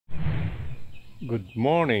Good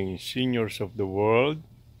morning, seniors of the world.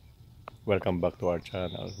 Welcome back to our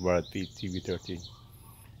channel, Varati TV13.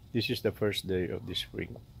 This is the first day of the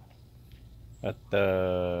spring. At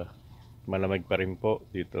malamig pa rin po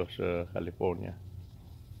dito sa California.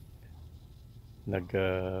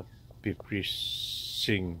 Nag-freezing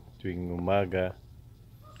tuwing umaga.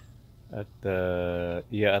 At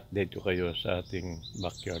i-update ko kayo sa ating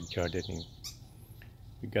backyard gardening.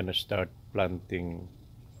 We're gonna start planting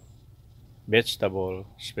vegetable,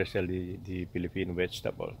 especially the Philippine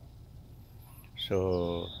vegetable.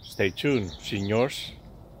 So stay tuned, seniors.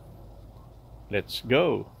 Let's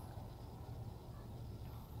go.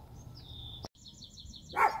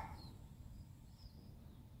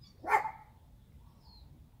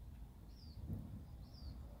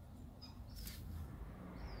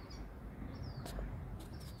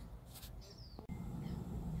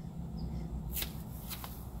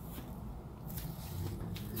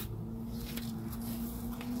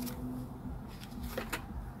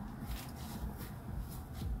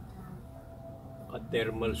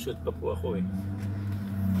 Thermal suit pa po ako eh.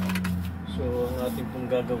 So ang ating pong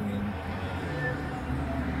gagawin,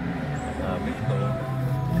 gamit ito,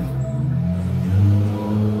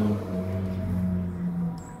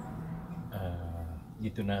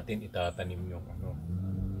 dito natin itatanim yung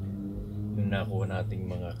yung nakuha nating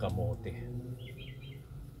mga kamote.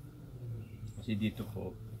 Kasi dito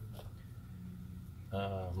po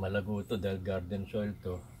malago to dahil garden soil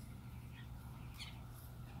to.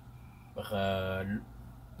 Baka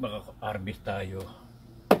harvest tayo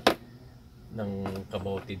ng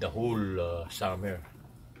kamote the whole summer.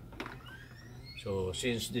 So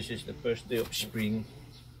since this is the first day of spring,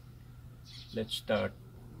 let's start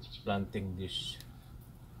planting this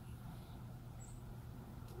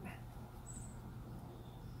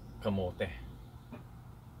kamote.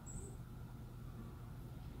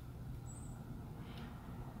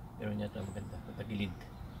 Meron niya ito maganda, patagilid.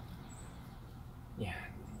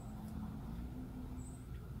 Yan.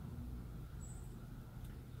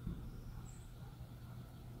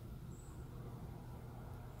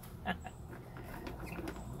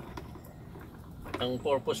 Ang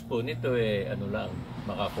purpose po nito ano lang,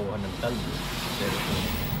 makakuha ng talbo. Pero kung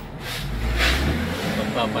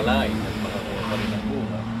pagpapalain at makakuha pa rin ng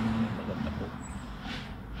bunga, maganda po.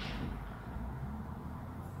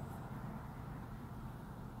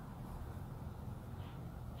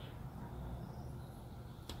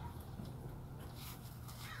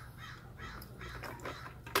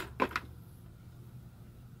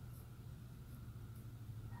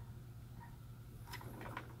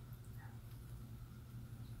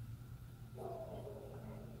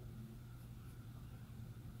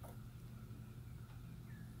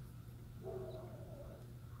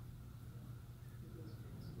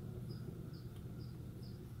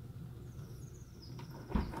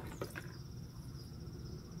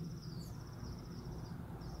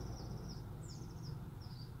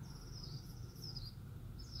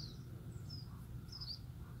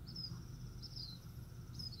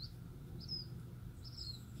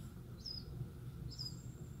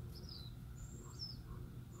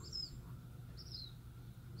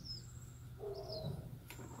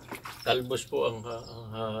 Talbos po ang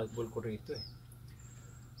hahabol ko rito eh.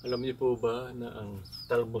 Alam niyo po ba na ang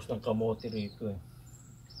talbos ng kamote rito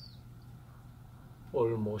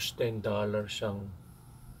almost $10 ang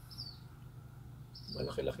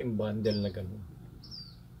malaki-laking bundle na ganun.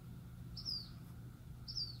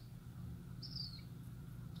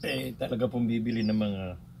 Talaga pong bibili ng mga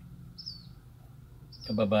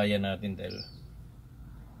kababayan natin dahil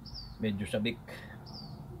medyo sabik.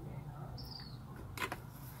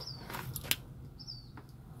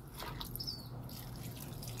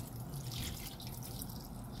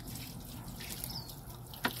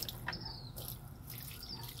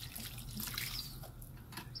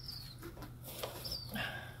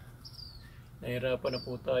 Nahirapan na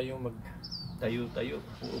po tayong magtayo-tayo,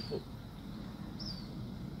 upo.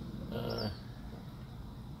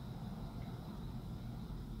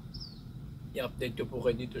 I-update ko po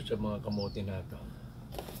kayo dito sa mga kamote na ito.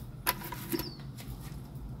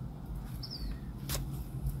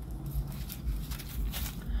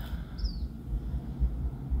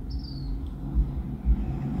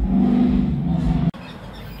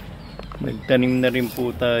 Nagtanim na rin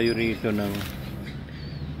po tayo rito ng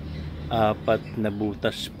 4 na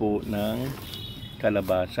butas po ng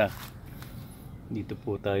kalabasa. Dito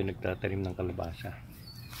po tayo nagtatanim ng kalabasa.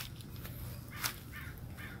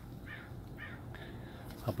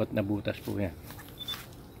 4 na butas po yan.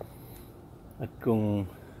 At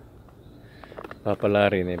kung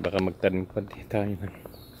papalarin baka magtanim pa tayo ng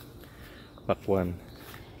pakwan.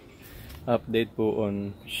 Update po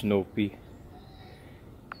on Snoopy.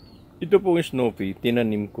 Ito po yung Snoopy,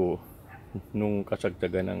 tinanim ko nung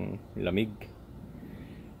kasagsagan ng lamig.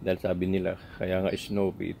 Dahil sabi nila, kaya nga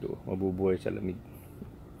Snoopy ito, mabubuhay sa lamig.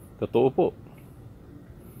 Totoo po.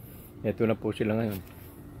 Ito na po sila ngayon.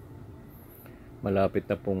 Malapit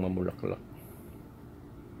na pong mamulaklak.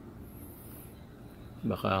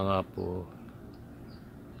 Baka nga po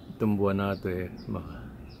itong buwan na ito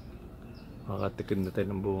makatikim na tayo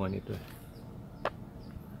ng bunga nito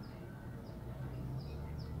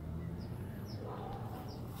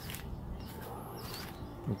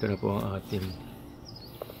Ito na po ang ating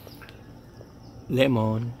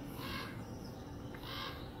lemon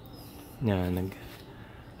na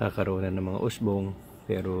nagkakaroon na ng mga usbong,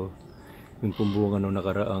 pero yung pumbunga nung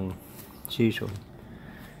nakaraang season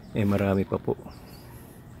marami pa po,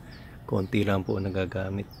 konti lang po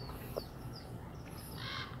nagagamit.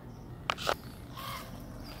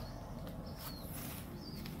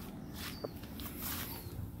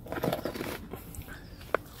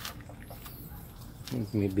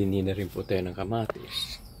 May binili na rin po tayo ng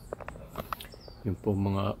kamatis. Yung po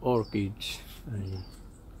mga orchids ay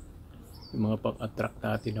yung mga pang-attract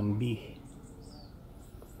natin ng bee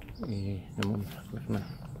namumulaklak na.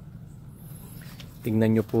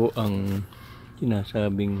 Tingnan nyo po ang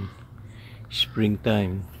sinasabing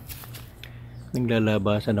springtime.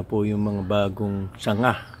 Naglalabasan na po yung mga bagong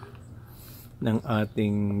sanga ng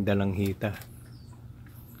ating dalanghita.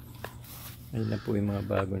 Ayun na po yung mga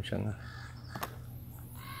bagong sanga.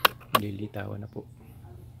 Lilitawan na po.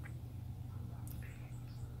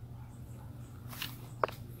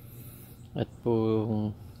 At po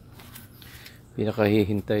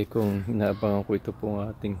pinakahihintay kong inaabangan ko, ito po ang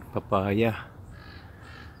ating papaya.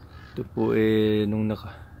 Ito po nung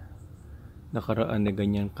nakaraan na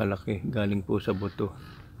ganyan kalaki, galing po sa buto.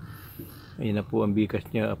 Ayun na po ang bigas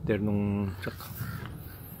niya after nung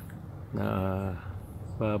na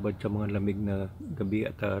babad sa mga lamig na gabi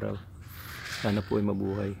at araw. Sana po ay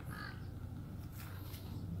mabuhay.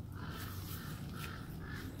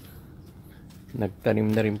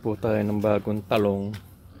 Nagtanim na rin po tayo ng bagong talong.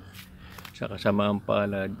 Sa kasamaang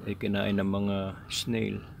palad ay kinain ng mga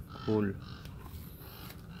snail, cool.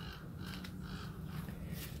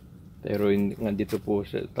 Pero nga dito po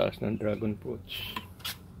sa taas ng dragon fruits,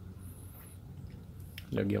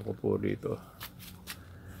 lagyan ko po dito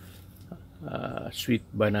sweet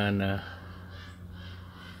banana,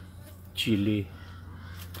 chili,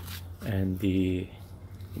 and the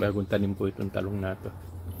bagong tanim po itong talong na to.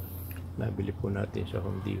 Nabili po natin sa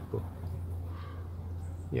Home Depot.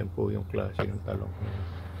 Yan po yung klase ng talong.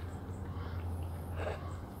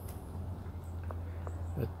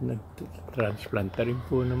 At nag-transplant rin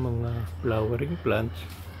po ng mga flowering plants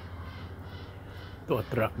to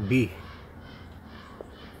attract bee.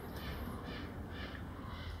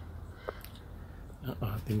 Ang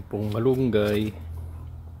ating pong malunggay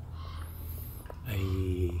ay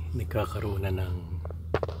nagkakaroon na ng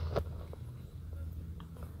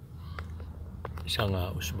isang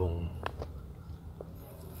usbong.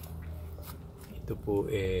 Ito po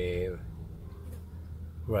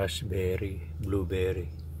raspberry,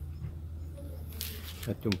 blueberry.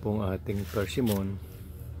 At yung pong ating persimmon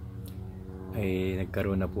ay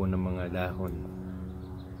nagkaroon na po ng mga dahon,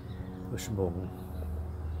 usbong.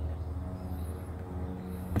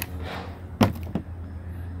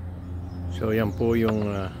 So yan po yung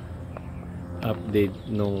update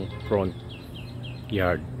nung front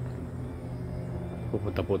yard.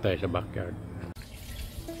 Pupunta po tayo sa backyard.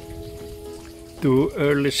 To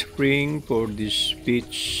early spring for this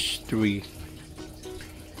peach tree.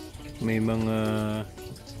 May mga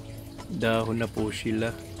dahon na po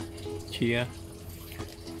sila. Siya.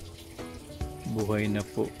 Buhay na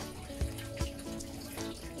po.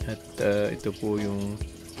 At ito po yung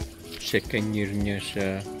second year niya sa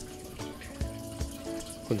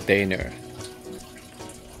container.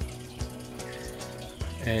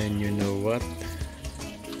 And you know what?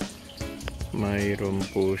 Mayroon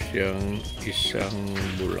po siyang isang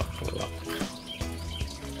bulaklak.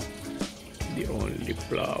 The only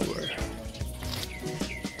flower.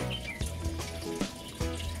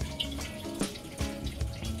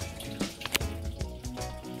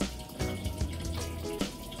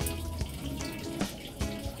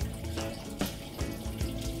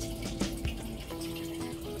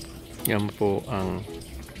 Yan po ang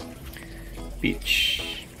peach.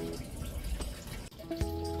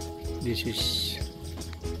 This is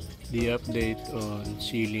the update on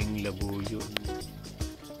siling labuyo.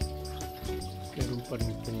 Pero pa rin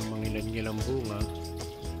pong mangilan-ngilang bunga.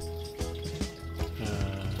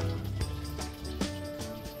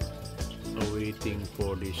 Await waiting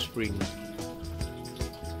for the spring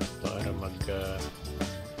para mag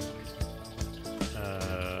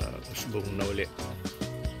usbong na uli.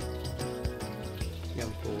 Yan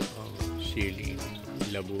po ang siling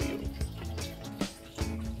labuyo.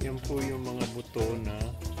 Yan po yung mga buto na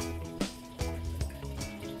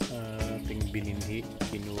ating bininhi,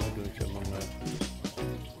 kinuha doon sa mga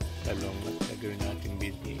talong at gagawin natin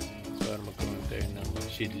binhi para magkaroon tayo ng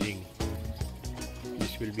seedling.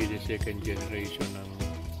 This will be the second generation ng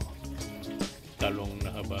talong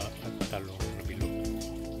na haba at talong na bilog.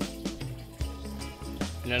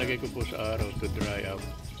 Nilalagay ko po sa araw to dry up,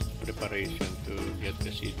 preparation to get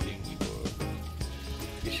the seedlings for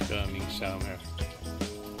this coming summer.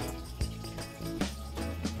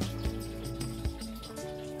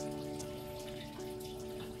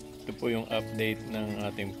 Ito po yung update ng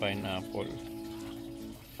ating pineapple.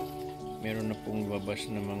 Meron na pong babas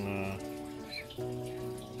na mga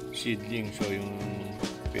seedlings, so yung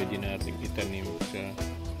pwede natin itanim sa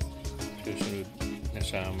susunod na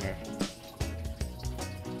summer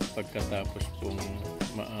pagkatapos pong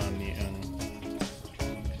maani ang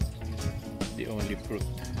the only fruit.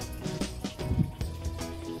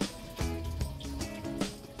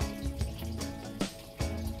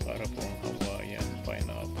 Para pong Hawaiian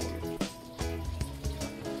pineapple.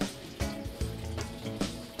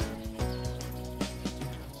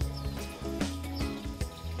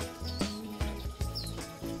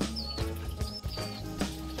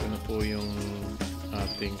 Ito na po yung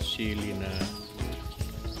ating sili na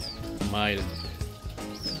mild.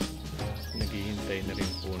 Naghihintay na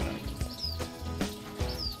rin po ng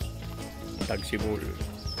tagsibol.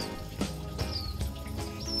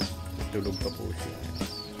 Tulog pa po siya.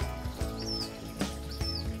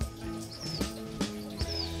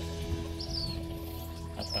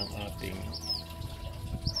 At ang ating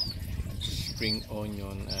spring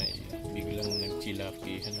onion ay biglang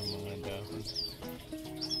nagsilakihan ng mga dahon.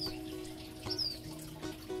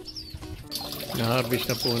 Na-harvest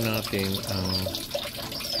na po natin ang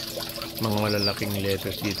mga malalaking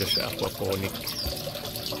lettuce dito sa aquaponic,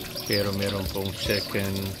 pero meron pong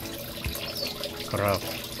second crop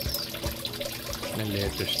na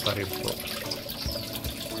lettuce pa rin po.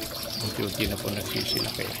 Unti-unti na po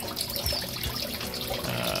nagsisilaki.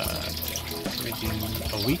 Within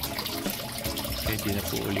a week pwede na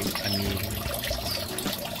po uling anihin.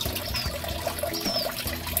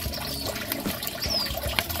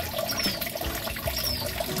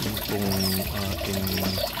 Kung ating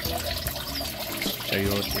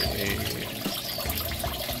sayote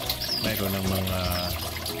mayroon ng mga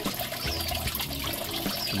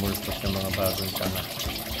sumulpot na mga bagong tanga.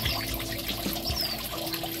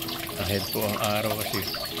 Ahead po ang araw kasi.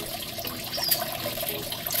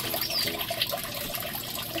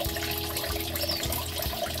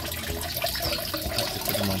 At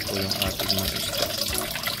ito naman po yung ating mga isda.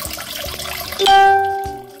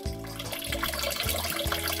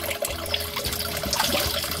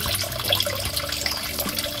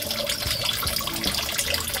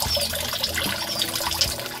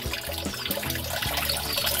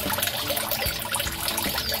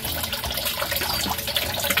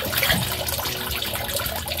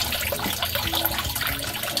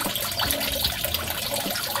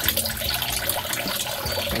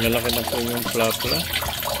 Lalaki na po yung plapla.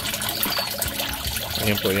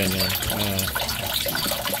 Ayan po yan.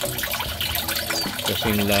 Kasi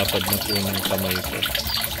nilapad na po ng kamay ko.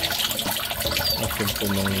 Akin po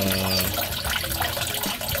mga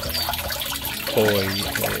koi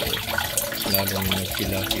lalong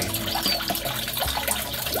nagsilaki.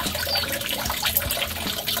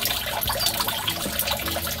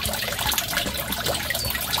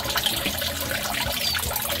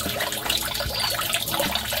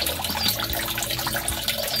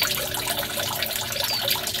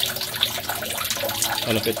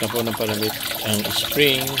 Malapit na po ng palamit ang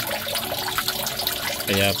spring,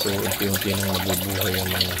 kaya po unti-unti nang nabubuhay ang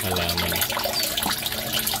mga halaman.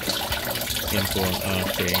 Yan po ang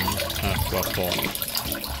ating aquaponic.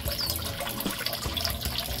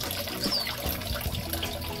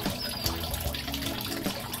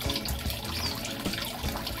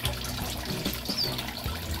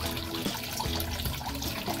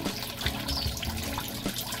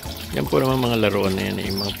 Yan po naman mga laruan na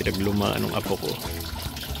yan, yung mga pinaglumaan ng apo ko.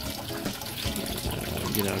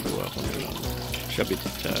 Ginagawa ko na lang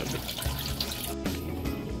sabit-sabit.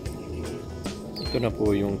 Ito na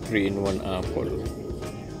po yung 3-in-1 apple.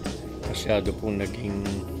 Masyado pong naging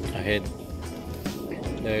ahead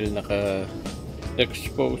dahil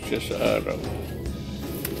naka-expose siya sa araw.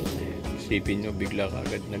 Isipin nyo, bigla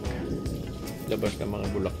kagad naglabas ng mga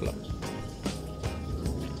bulaklak.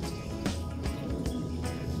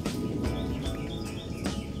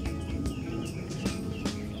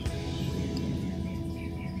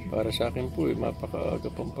 Para sa akin po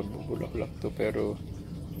mapakaaga pang pagbubulaklak to, pero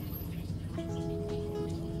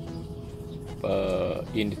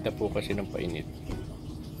init na po kasi ng painit.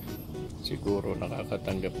 Siguro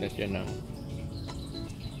nakakatanggap na siya ng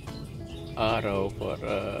araw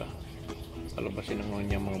para palabasin ang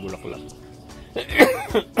kanyang mga bulaklak.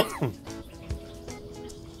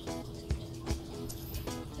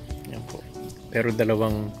 Yan po. Pero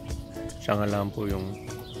dalawang sanga lang po yung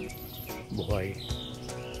buhay.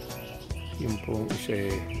 Yung pong isa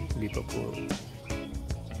hindi pa po.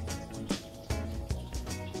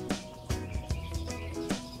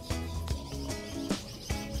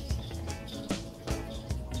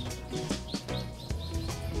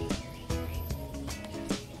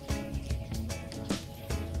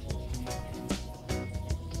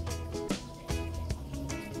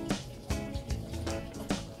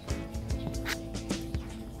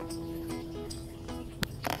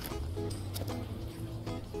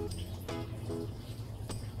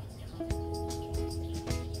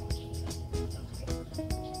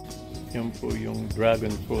 Yan po yung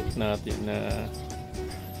dragon fruit natin na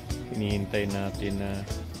hinihintay natin na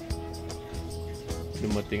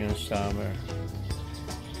dumating ang summer.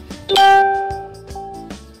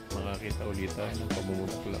 Makakita ulit tayo ng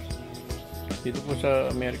pamumulaklak. Dito po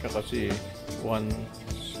sa Amerika kasi once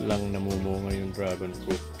lang namumunga yung dragon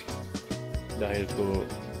fruit. Dahil po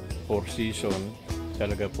 4 season,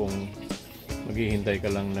 talaga pong maghihintay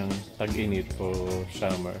ka lang ng tag-init o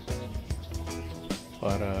summer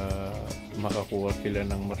para makakuha sila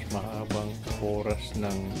ng mas mahabang oras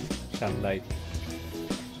ng sunlight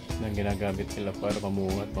na ginagamit nila para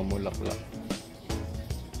mamunga at mamulaklak.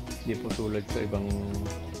 Hindi po tulad sa ibang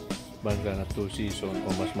bansa na 2 season o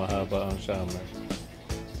mas mahaba ang summer.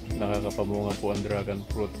 Nakakapamunga po ang dragon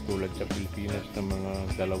fruit tulad sa Pilipinas ng mga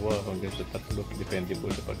 2 hanggang sa 3, depende po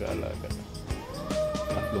sa pag-aalaga.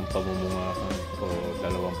 3 pamumungahan o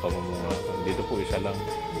 2 pamumungahan. Dito po isa lang.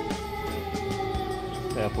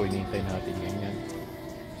 Kaya po inintay natin yan.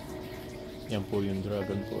 Yan po yung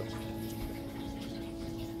dragon fruit.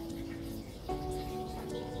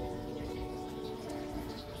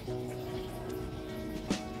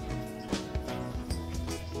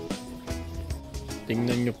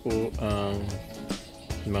 Tingnan nyo po ang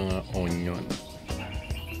mga onion.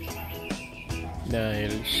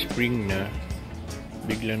 Dahil spring na,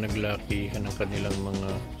 biglang naglakihan ang kanilang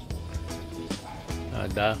mga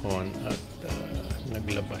dahon at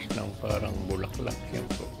naglabas ng parang bulaklak. Yan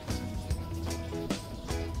po.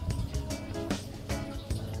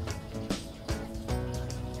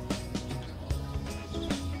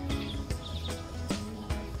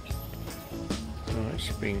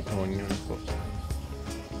 Spring onion po.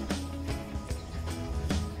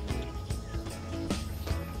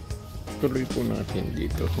 Tuloy po natin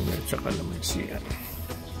dito sa kalamansian.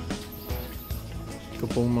 Ito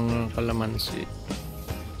pong mga kalamansi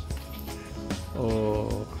o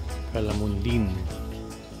kalamundin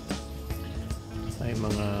ay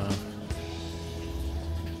mga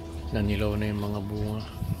nanilaw na yung mga bunga.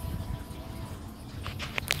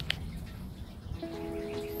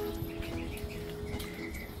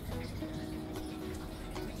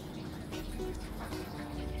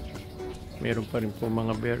 Meron pa rin po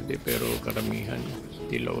mga berde pero karamihan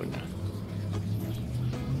dilaw na.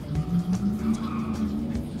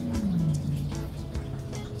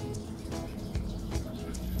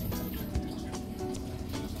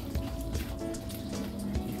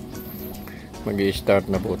 Mag-i-start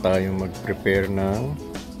na po tayong mag-prepare ng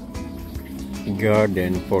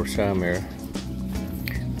garden for summer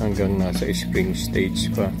hanggang nasa spring stage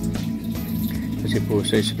pa. Kasi po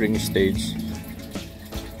sa spring stage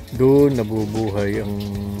doon nabubuhay ang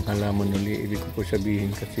halaman uli. Ibig ko po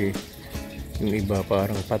sabihin kasi yung iba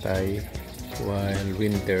parang patay while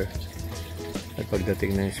winter, at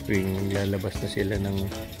pagdating ng spring lalabas na sila ng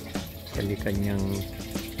kanyang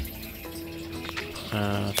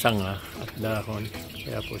sanga at dahon.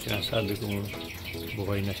 Kaya po sinasabi kong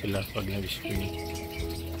buhay na sila pag nag-spring.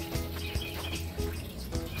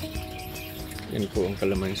 Yan po ang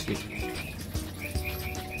kalamansi.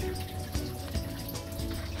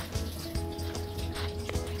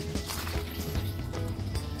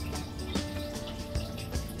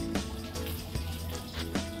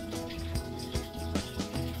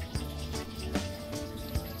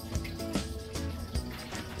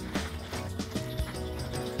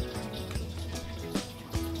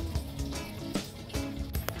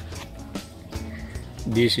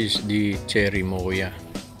 This is the cherry moya.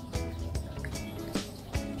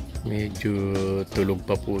 Medyo tulog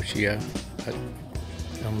pa po siya at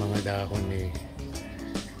ang mga dahon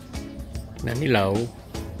nanilaw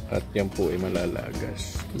at yan po ay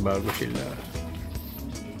malalagas. bago sila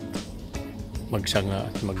magsanga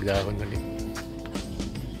at magdahon ulit.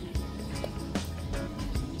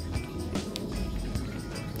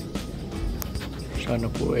 Sana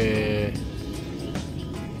po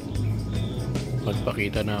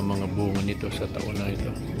magpakita na ang mga bunga nito sa taon na ito.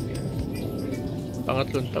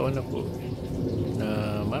 Pangatlong taon na po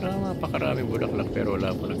na napakaraming bulaklak pero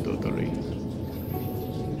wala po nagtutuloy.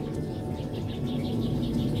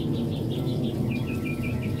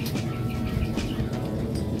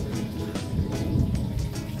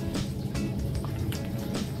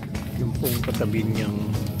 Yung pong katabi niyang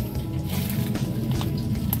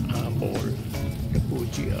apple, the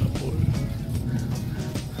Fuji apple,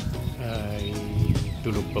 ay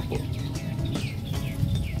tulog pa po.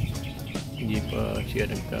 Hindi pa siya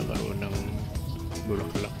nagkakaroon ng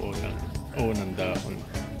bulaklak o ng dahon.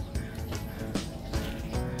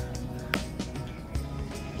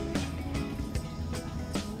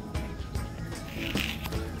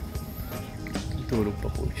 Tulog pa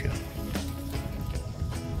po siya.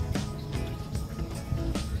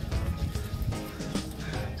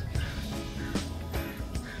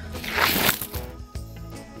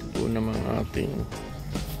 Ito po naman ating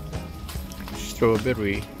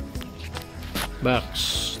strawberry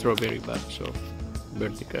box of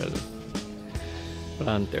vertical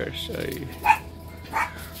planters ay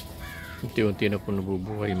unti-unti na po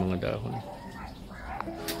nabubuhay mga dahon.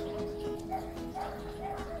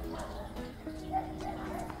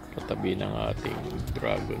 Katabi ng ating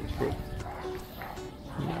dragon fruit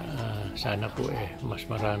na sana po mas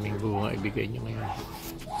maraming bunga ibigay niyo ngayon.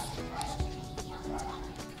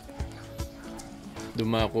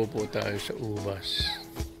 Dumako po tayo sa ubas.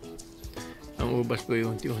 Ang ubas po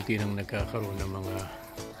yung unti-unti nang nagkakaroon ng mga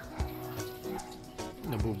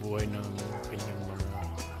nabubuhay ng kanyang mga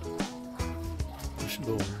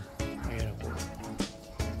usbong. Ayan po.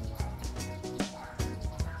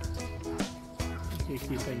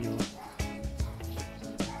 Nakikita nyo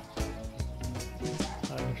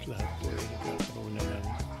halos lahat po ay nagkakaroon na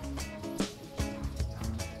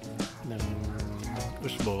ng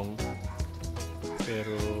usbong.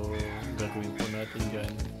 Pero gagawin po natin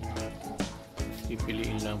dyan,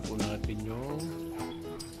 pipiliin lang po natin yung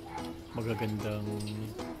magagandang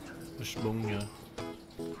usbong niya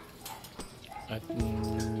at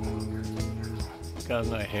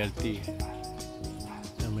nga healthy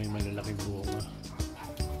na may malalaking bunga.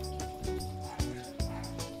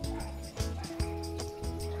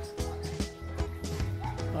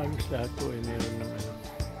 Halos lahat po ay meron ng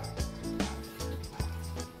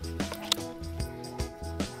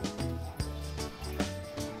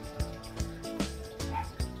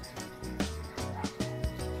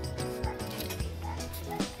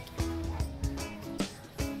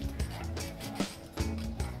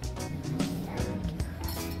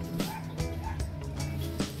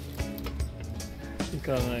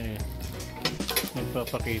ika nga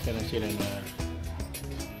nagpapakita na sila na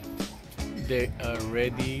they are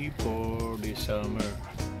ready for the summer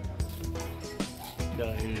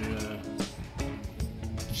dahil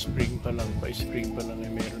spring pa lang ay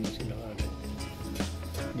meron na sila agad.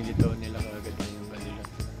 Nilitaw nila agad na yung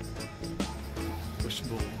kanilang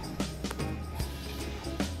usbong.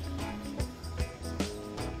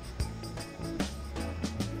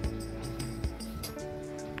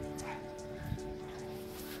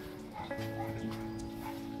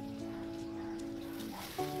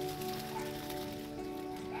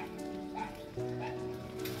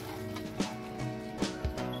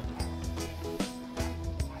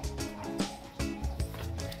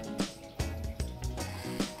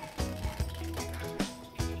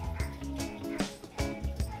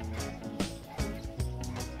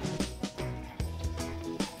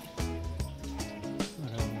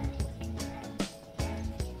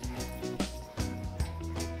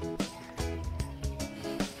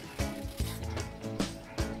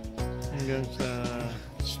 Hanggang sa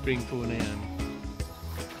spring po na yan,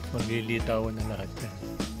 maglilitawan na lahat yan.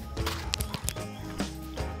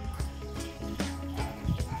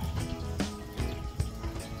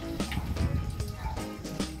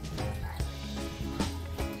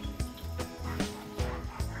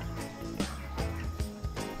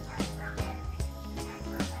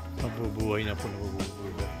 Mabubuhay na po,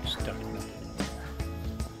 stock na.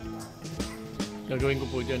 Gagawin ko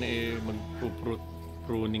po dyan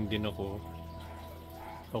magpo-pruning din ako.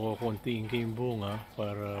 Pakukuntiin ko yung bunga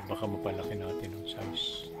para baka mapalaki natin ang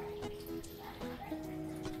size.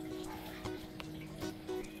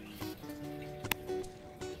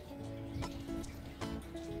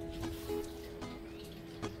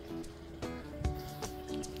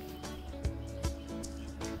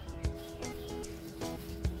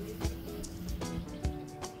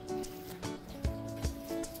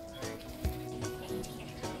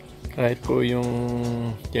 Kahit po yung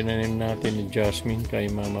tinanim natin ni Jasmine kay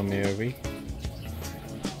Mama Mary,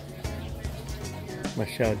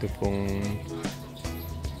 masyado pong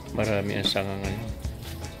marami ang sanga ngayon.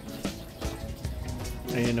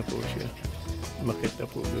 Ayan na po siya. Makita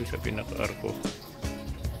po doon sa pinaka-arko.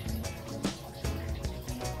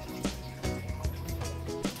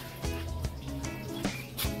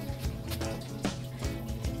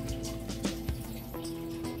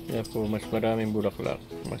 Kaya po mas maraming bulaklak,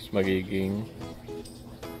 mas magiging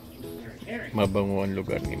mabango ang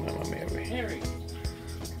lugar ni Mama Mary.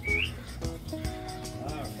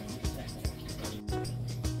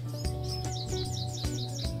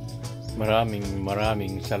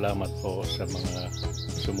 Maraming salamat po sa mga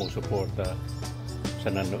sumusuporta, sa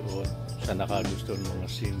nanood, sa nakagusto ng mga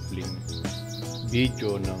simpleng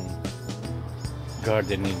video ng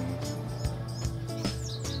gardening.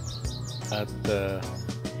 At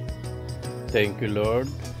thank you,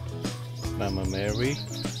 Lord, Mama Mary.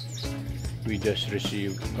 We just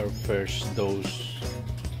received our first dose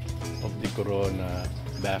of the corona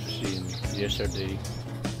vaccine yesterday,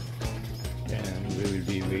 and we will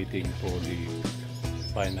be waiting for the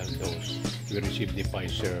final dose. We received the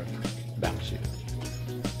Pfizer vaccine.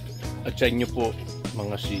 At sa inyo po,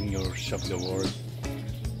 mga seniors of the world,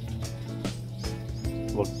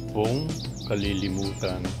 huwag pong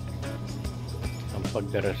kalilimutan ang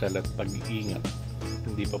pagdarasal at pag-iingat.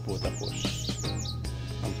 Hindi pa po tapos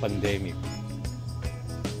ang pandemic,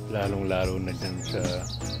 lalong-lalo na dyan sa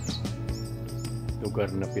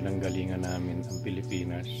lugar na pinanggalingan namin, ang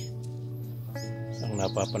Pilipinas. Ang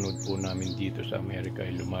napapanood po namin dito sa Amerika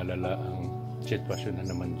ay lumalala ang sitwasyon na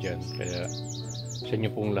naman dyan. Kaya sa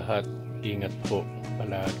inyo pong lahat, ingat po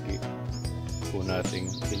palagi po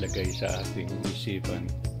nating ilagay sa ating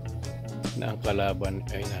isipan na ang kalaban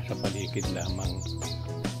ay nasa paligid lamang.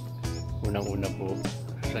 Unang-una po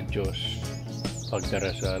sa Diyos,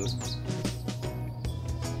 pagdarasal,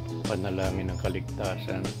 panalangin ng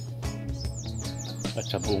kaligtasan, at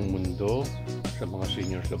sa buong mundo, sa mga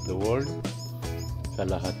seniors of the world, sa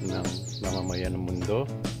lahat ng mamamayan ng mundo,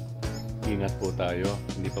 ingat po tayo,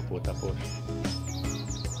 hindi pa po tapos.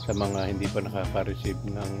 Sa mga hindi pa nakaka-receive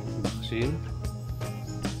ng vaccine,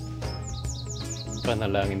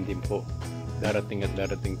 panalangin din po. Darating at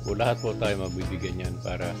darating po. Lahat po tayo mabibigyan yan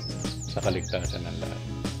para sa kaligtasan ng lahat.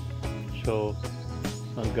 So,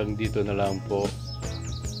 hanggang dito na lang po.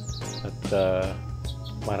 At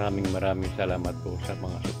maraming salamat po sa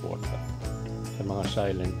mga suporta. Sa mga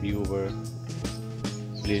silent viewer,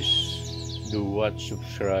 please do watch,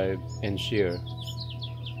 subscribe, and share.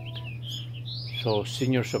 So,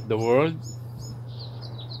 seniors of the world,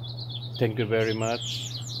 thank you very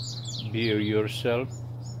much. Be yourself,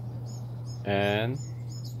 and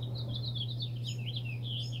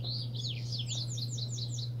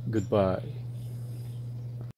goodbye.